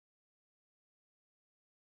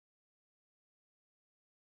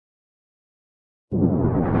The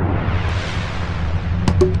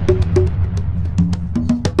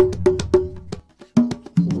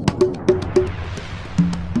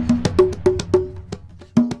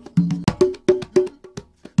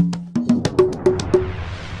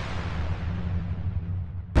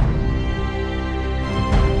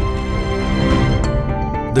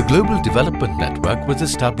Global Development Network was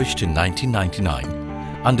established in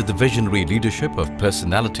 1999 under the visionary leadership of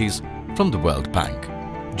personalities from the World Bank.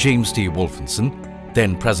 James T. Wolfenson,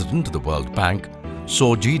 then President of the World Bank,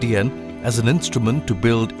 saw GDN as an instrument to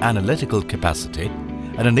build analytical capacity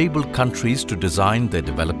and enable countries to design their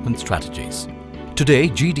development strategies. Today,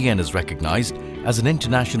 GDN is recognized as an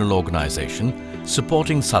international organization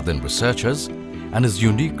supporting Southern researchers and is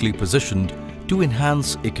uniquely positioned to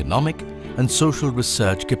enhance economic and social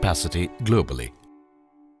research capacity globally.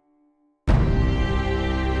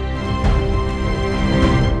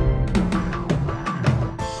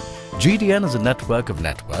 GDN is a network of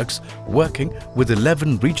networks working with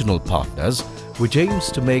 11 regional partners which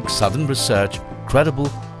aims to make Southern research credible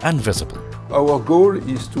and visible. Our goal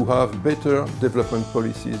is to have better development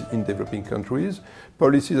policies in developing countries,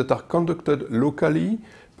 policies that are conducted locally,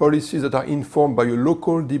 policies that are informed by a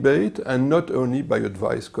local debate and not only by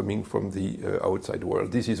advice coming from the outside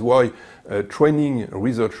world. This is why training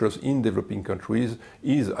researchers in developing countries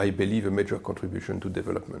is, I believe, a major contribution to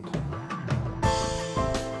development.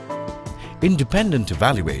 Independent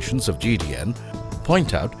evaluations of GDN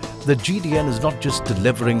point out that GDN is not just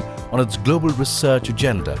delivering on its global research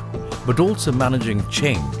agenda, but also managing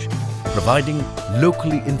change, providing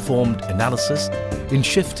locally informed analysis in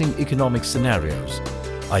shifting economic scenarios,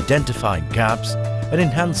 identifying gaps and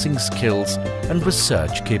enhancing skills and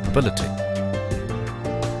research capability.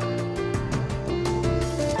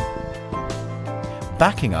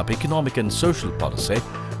 Backing up economic and social policy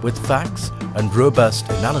with facts and robust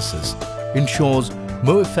analysis ensures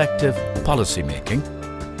more effective policy making,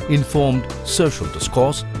 informed social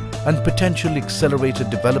discourse and potentially accelerated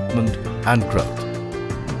development and growth.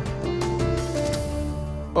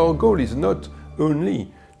 Our goal is not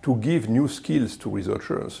only to give new skills to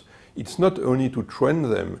researchers. It's not only to train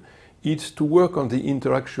them, it's to work on the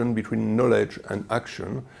interaction between knowledge and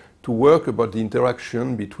action, to work about the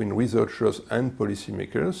interaction between researchers and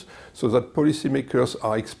policymakers, so that policymakers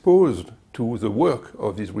are exposed to the work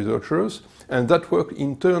of these researchers, and that work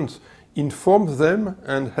in turn informs them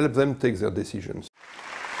and helps them take their decisions.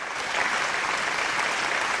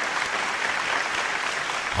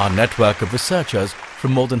 Our network of researchers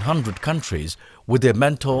from more than 100 countries with their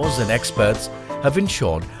mentors and experts have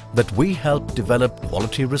ensured that we help develop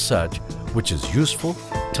quality research which is useful,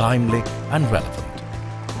 timely and relevant.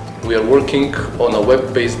 We are working on a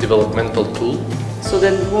web-based developmental tool so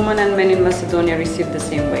that women and men in Macedonia receive the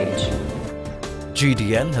same wage.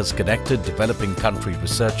 GDN has connected developing country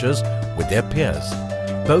researchers with their peers,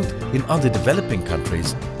 both in other developing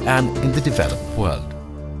countries and in the developed world.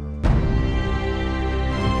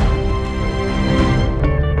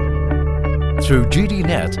 Through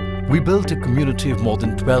GDNet, we built a community of more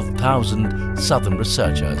than 12,000 Southern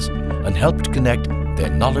researchers and helped connect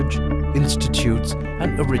their knowledge, institutes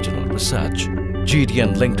and original research.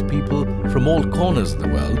 GDN linked people from all corners of the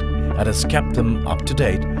world and has kept them up to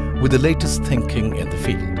date with the latest thinking in the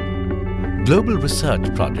field. Global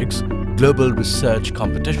research projects, global research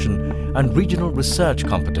competition and regional research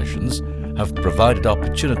competitions have provided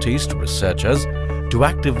opportunities to researchers to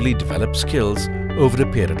actively develop skills over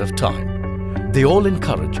a period of time. They all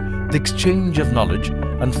encourage the exchange of knowledge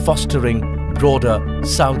and fostering broader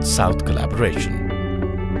South-South collaboration.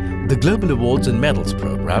 The Global Awards and Medals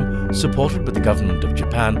program, supported by the Government of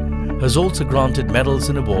Japan, has also granted medals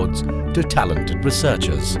and awards to talented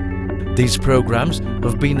researchers. These programs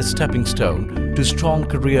have been a stepping stone to strong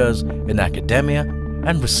careers in academia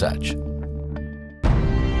and research.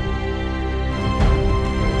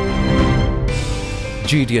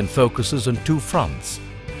 GDN focuses on two fronts: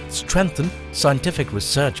 strengthen scientific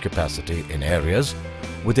research capacity in areas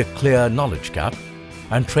with a clear knowledge gap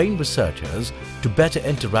and train researchers to better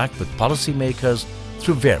interact with policymakers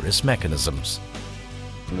through various mechanisms.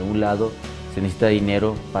 De un lado, se necesita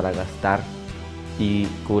dinero para gastar y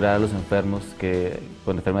curar a los enfermos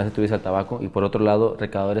con enfermedades atribuidas al tabaco, y por otro lado,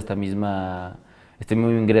 recaudar este mismo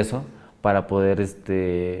ingreso para poder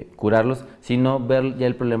curarlos, sino ver ya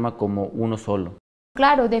el problema como uno solo.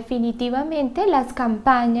 Claro, definitivamente las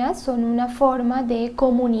campañas son una forma de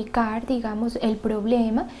comunicar, digamos, el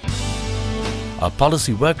problema. Our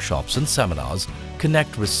policy workshops and seminars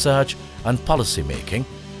connect research and policy making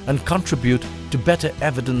and contribute to better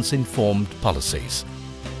evidence-informed policies.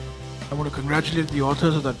 I want to congratulate the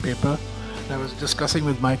authors of that paper I was discussing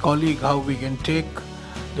with my colleague how we can take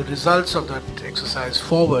the results of that exercise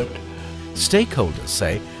forward. Stakeholders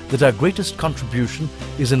say that our greatest contribution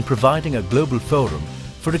is in providing a global forum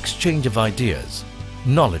for exchange of ideas,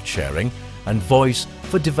 knowledge sharing and voice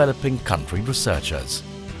for developing country researchers.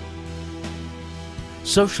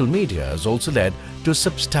 Social media has also led to a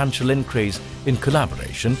substantial increase in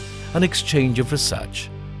collaboration and exchange of research.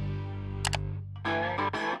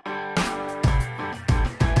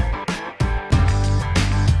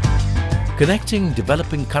 Connecting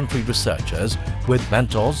developing country researchers with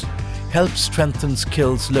mentors helps strengthen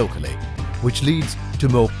skills locally, which leads to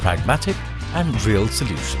more pragmatic and real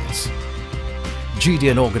solutions.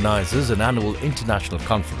 GDN organizes an annual international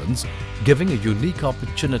conference, giving a unique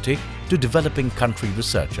opportunity to developing country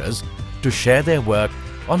researchers to share their work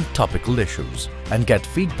on topical issues and get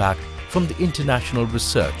feedback from the international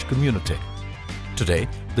research community. Today,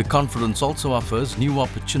 the conference also offers new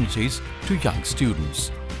opportunities to young students.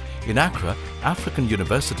 In Accra, African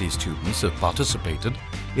university students have participated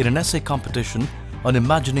in an essay competition on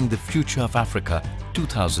Imagining the Future of Africa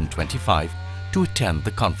 2025 to attend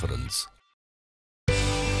the conference.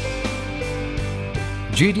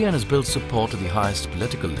 GDN has built support at the highest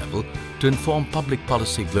political level to inform public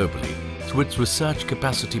policy globally through its research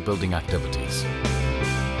capacity building activities.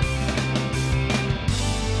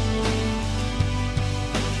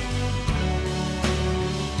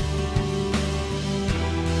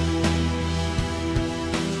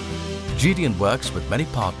 GDN works with many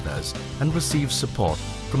partners and receives support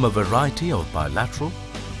from a variety of bilateral,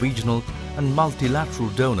 regional and multilateral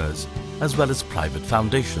donors as well as private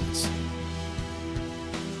foundations.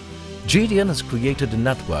 GDN has created a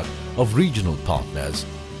network of regional partners,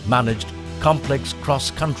 managed complex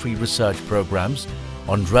cross-country research programs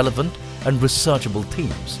on relevant and researchable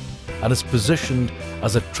themes, and is positioned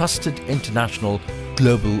as a trusted international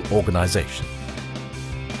global organization.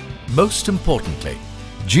 Most importantly,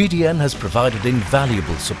 GDN has provided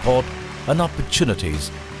invaluable support and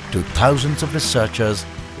opportunities to thousands of researchers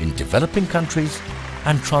in developing countries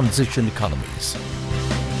and transition economies.